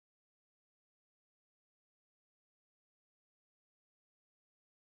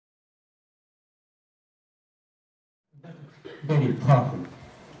very powerful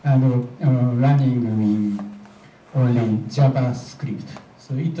and running in only JavaScript.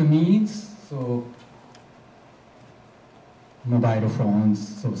 So it means mobile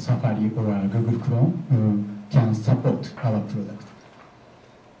phones, so Safari or Google Chrome can support our product.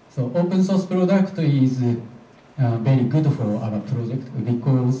 So open source product is very good for our project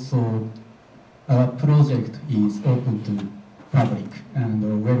because our project is open to public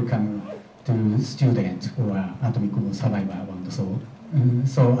and welcome to students or atomic bomb survivor and so on.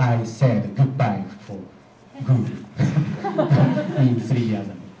 So I said goodbye for Google in 3 years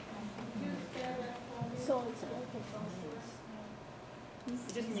ago. You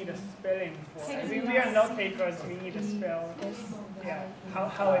just need a spelling for it. We are note takers, we need to spell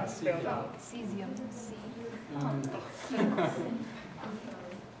how it's spelled out. So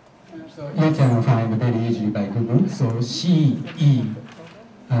you can find very easily by Google. So CESIUM.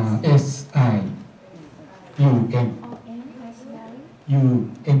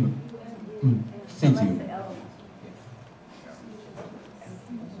 Cesium.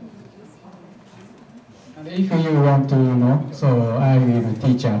 And if you want to know, so I will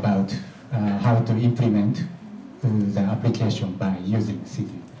teach about how to implement the application by using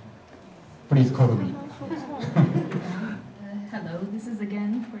Cesium. Please call me. Hello, this is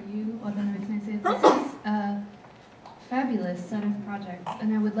again for you, Watanabe Sensei. This is a fabulous set of projects,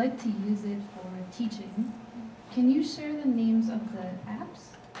 and I would like to use it for teaching. Can you share the names of the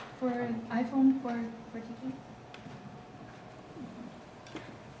apps for iPhone for teaching?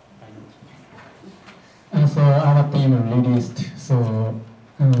 So our team released some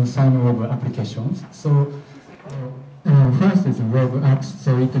web applications. So first is web apps.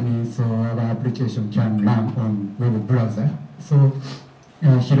 So it means our application can run on web browser. So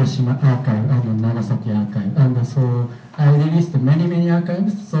Hiroshima archive and Nagasaki archive, and so I released many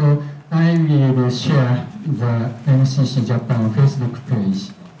archives. So I will share the MCC Japan Facebook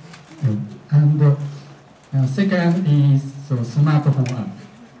page. And second is smartphone app.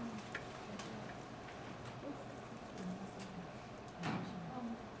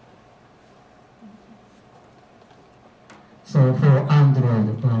 So for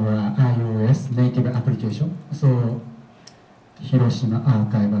Android or iOS native application, so Hiroshima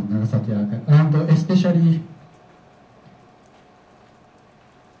archive and Nagasaki archive, and especially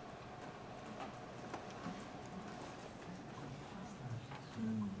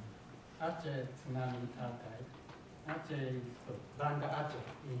Aceh Tsunami Archive. Aceh is Banda Aceh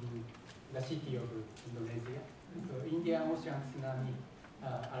in the city of Indonesia. So Indian Ocean tsunami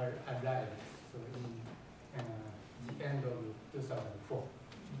arrived in the end of 2004.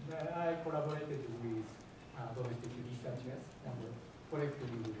 I collaborated with domestic researchers and collected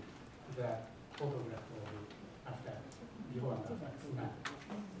the photograph of after, before and after tsunami.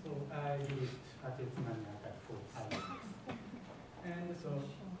 So I used Aceh Tsunami Archive for iOS. And so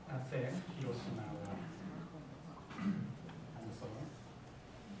same Hiroshima and so on.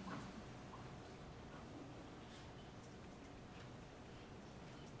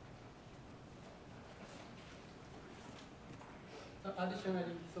 So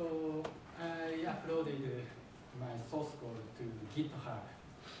additionally, so I uploaded my source code to GitHub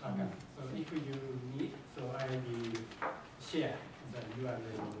account. So if you need, so I will share the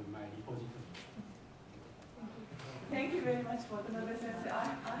URL of my repository. Thank you very much, Watanabe Sensei. I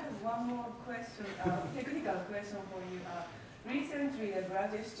have one more question, technical question for you. Recently, the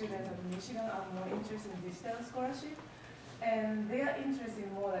graduate students of Michigan are more interested in digital scholarship, and they are interested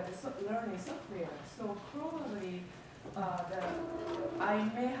in more like learning software. So probably, I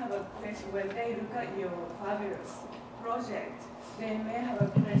may have a question when they look at your fabulous project. They may have a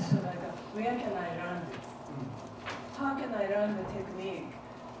question like, where can I learn this? How can I learn the technique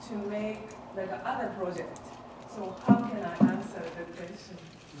to make like other project? So how can I answer the question?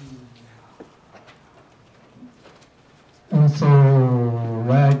 So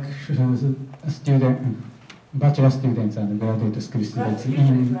like bachelor students and graduate school students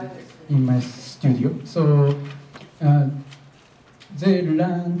in my studio. So they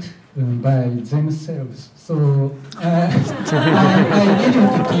learned by themselves. So I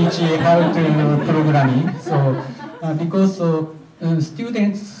didn't teach how to programming. So because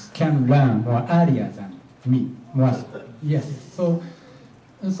students can learn more earlier than me. Yes. So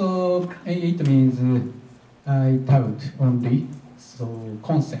it means I taught only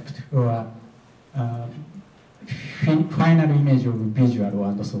concept or final image of visual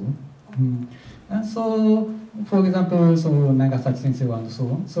and so on. And so, for example, so Nagasaki Sensei and so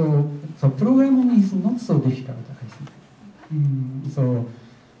on. So programming is not so difficult,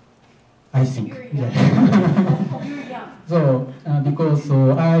 I think. Yeah. So because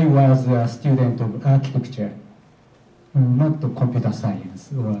I was a student of architecture not computer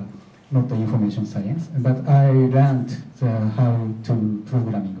science or not information science, but I learned how to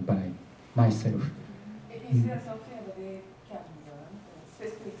programming by myself. Is there software that they can learn,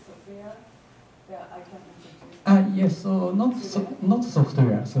 specific software that I can introduce? Yes, so not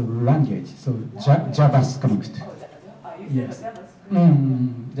software, so language, so JavaScript. You Yes. said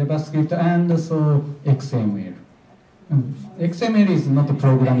JavaScript. JavaScript and also XML. XML is not a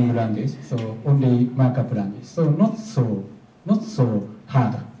programming language, so only markup language. So not so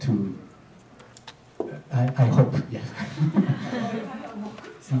hard to. I hope, yes.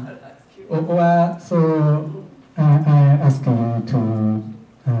 Or so I ask you to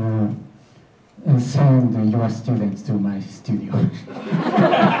send your students to my studio.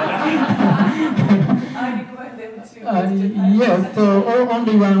 I recommend them to. Yes, so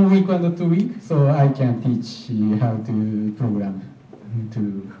only 1 week and 2 weeks, so I can teach you how to program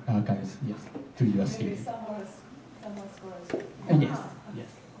to archives, yes, to your Maybe students. summer scholarship. Yes, yes.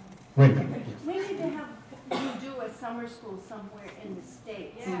 Welcome. Yes. We need to have you do a summer school somewhere in the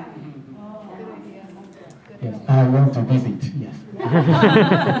States. Oh, good idea. Good Yes, idea. I want to visit, yes.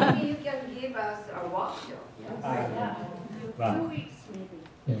 Maybe you can give us a workshop. Wow. 2 weeks maybe.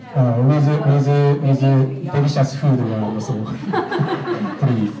 Yes. With delicious food also.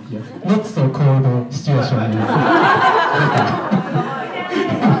 Please, yes. Not so cold situation.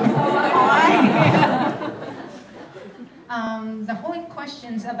 The whole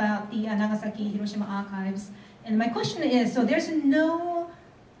questions about the Nagasaki Hiroshima archives, and my question is: so there's no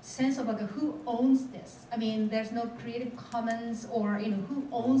sense of like who owns this? I mean, there's no Creative Commons or who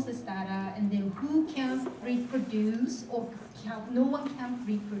owns this data, and then who can reproduce or no one can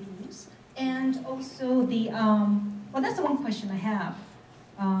reproduce, and also the well, that's the one question I have.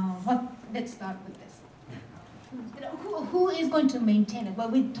 Let's start with this. Who is going to maintain it? Well,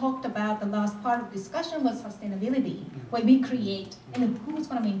 we talked about the last part of the discussion was sustainability, what we create, and who's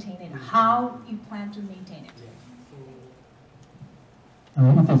going to maintain it, how you plan to maintain it.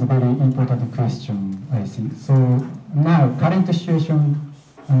 It is a very important question, I think. So now, current situation,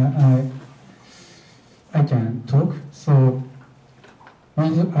 I can talk. So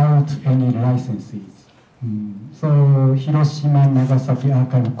without any licenses. So Hiroshima Nagasaki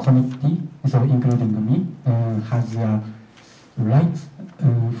Archive Committee, so including me, has a right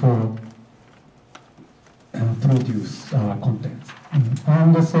for produce our content.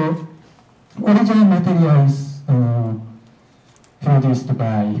 And so original material is produced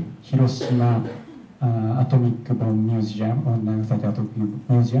by Hiroshima Atomic Bomb Museum or Nagasaki Atomic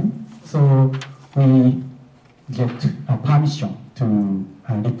Museum. So we get a permission to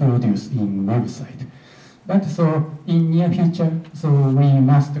reproduce in website. But so in near future, so we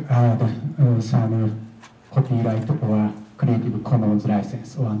must add some copyright or Creative Commons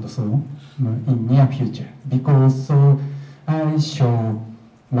license or and so on in near future, because so I show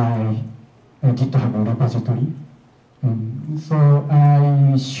my GitHub repository. So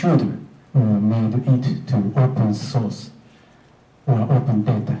I should made it to open source or open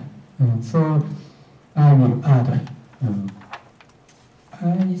data. So I will add.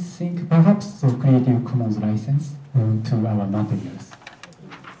 I think perhaps so Creative Commons license to our materials.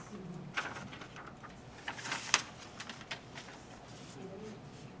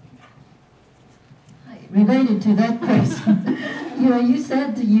 Related to that question, you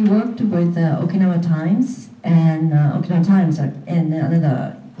said you worked with Okinawa Times and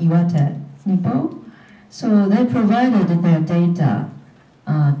another Iwate Nippo. So they provided their data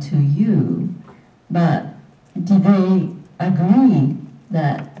to you, but did they agree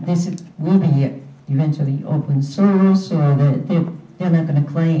that this will be eventually open source, or they're not going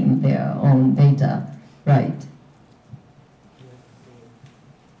to claim their own data, right?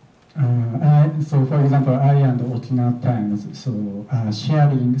 So, for example, I and Okinawa Times so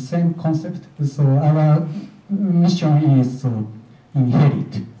sharing same concept. So our mission is to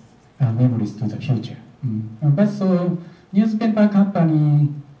inherit memories to the future. But so newspaper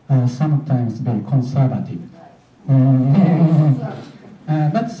company are sometimes very conservative.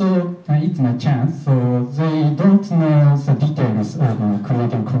 But so it's my chance. So they don't know the details of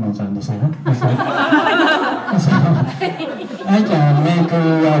Creative Commons and so on. So I can make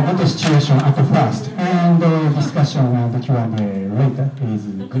a good situation at first, and discussion and Q&A later is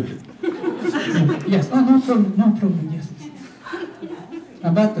good. Yes, no problem, yes.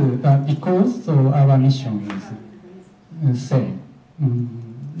 But because so our mission is same,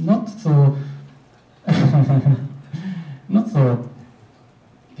 not so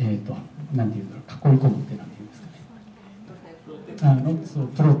なんていうんだろう、囲い込むってなんていうんですかね。Not so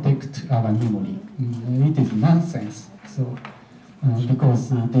protect our memory. It is nonsense. So because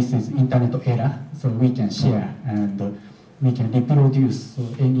this is internet era, so we can share and we can reproduce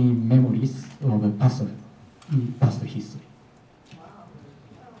any memories of the past history.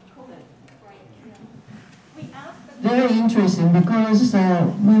 Very interesting because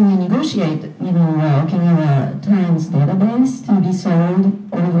when we negotiate, Okinawa Times database to be sold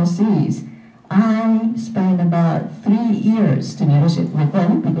overseas, I spent about 3 years to negotiate with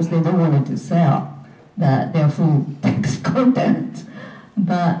them because they don't want to sell their full text content.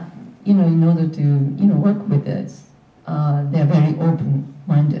 But in order to work with this, they're very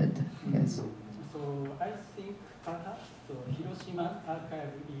open-minded. Yes. So I think perhaps Hiroshima Archive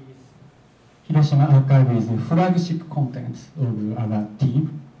is the flagship content of our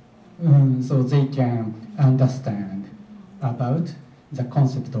team, so they can understand about the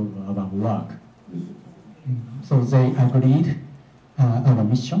concept of our work. So they agreed our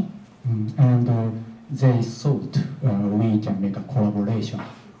mission, and they thought we can make a collaboration.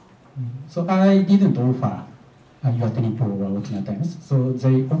 So I didn't offer Iwate Nippo or Okinawa Times, so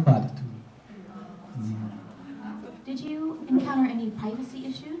they offered to me. Did you encounter any privacy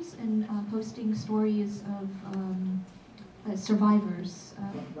issues in posting stories of survivors?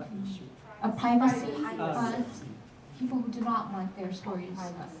 A privacy? People who do not want their stories.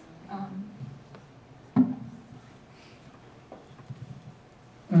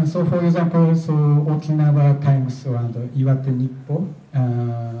 So, for example, Okinawa Times and Iwate Nippo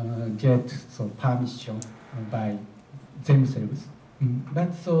get permission by themselves.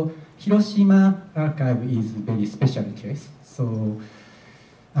 But Hiroshima Archive is a very special case. So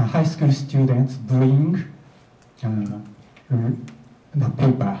high school students bring the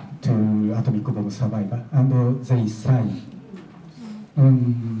paper to atomic bomb survivor and they sign.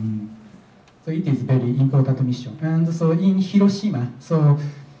 So it is very important mission. And so in Hiroshima,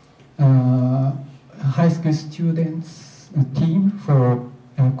 high school students team for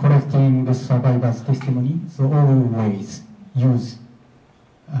collecting the survivors' testimony, so always use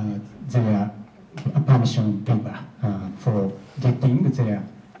their permission paper for getting their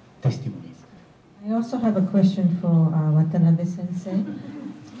testimonies. I also have a question for Watanabe Sensei,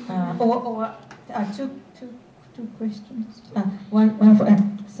 two questions. One for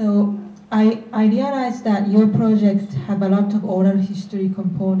so I realized that your project have a lot of oral history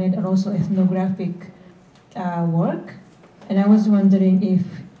component and also ethnographic work, and I was wondering if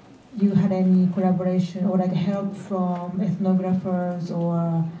you had any collaboration or help from ethnographers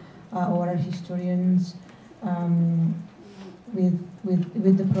or oral historians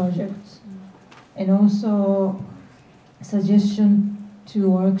with the project, and also suggestion to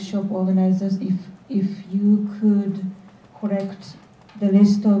workshop organizers if you could correct the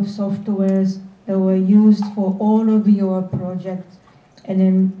list of softwares that were used for all of your projects and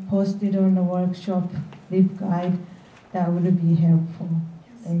then post it on the workshop LibGuide, that would be helpful.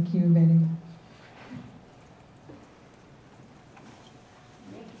 Thank you very much.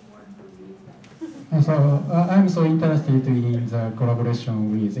 So I'm so interested in the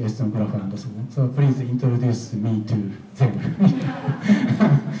collaboration with ethnographer and so on. So please introduce me to them.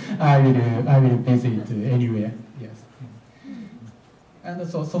 I will visit anywhere. Yes. And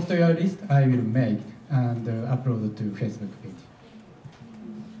so software list I will make and upload to Facebook page.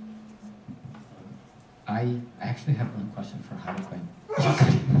 I actually have one question for Haruka.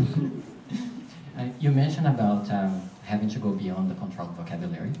 You mentioned about having to go beyond the controlled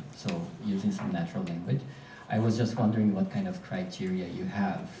vocabulary, so using some natural language. I was just wondering what kind of criteria you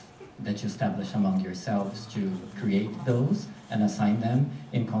have that you establish among yourselves to create those and assign them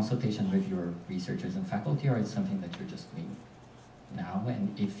in consultation with your researchers and faculty, or it's something that you're just doing now,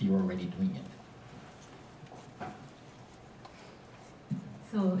 and if you're already doing it?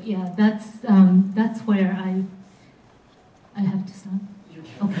 So yeah, that's where I have to start.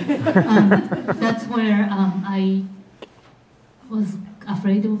 Okay. That's where I was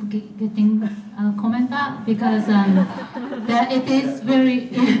afraid of getting a comment that, because that it is very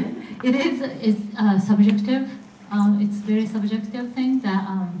it's subjective. It's very subjective thing that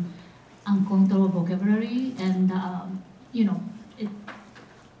uncontrolled vocabulary, and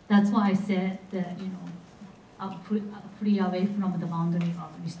that's why I said that free away from the boundary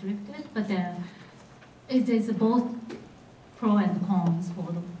of restricted, but then it is both pro and cons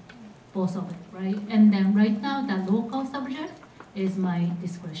for both of it, right? And then right now, the local subject is my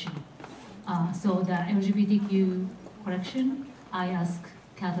discretion. So the LGBTQ correction, I ask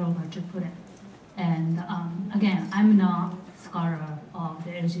cataloger to put it. And again, I'm not scholar of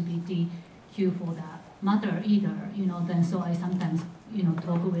the LGBTQ for that matter either, then so I sometimes,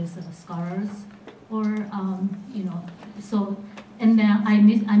 talk with scholars or, so, and then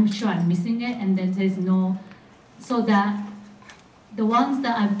I'm sure I'm missing it, and then there's no, so that the ones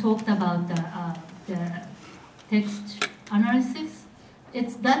that I've talked about, the text analysis,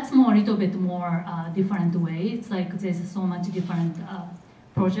 that's more a little bit more different way. It's like there's so much different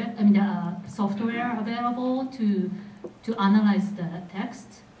software available to analyze the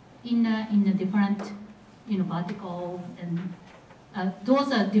text in a different, vertical, and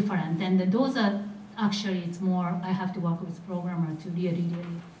those are different, and those are actually, it's more, I have to work with programmer to really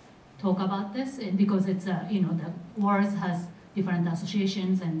talk about this, and because it's the words has different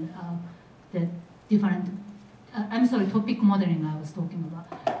associations and the different. I'm sorry, topic modeling I was talking about.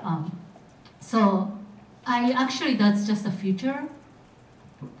 So that's just a future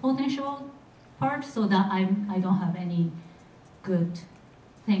potential part, so that I don't have any good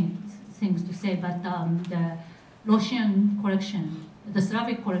things to say. But the Russian collection, the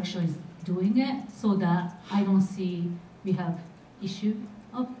Slavic collection is doing it, so that I don't see we have issue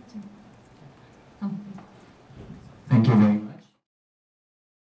of. Thank you very much.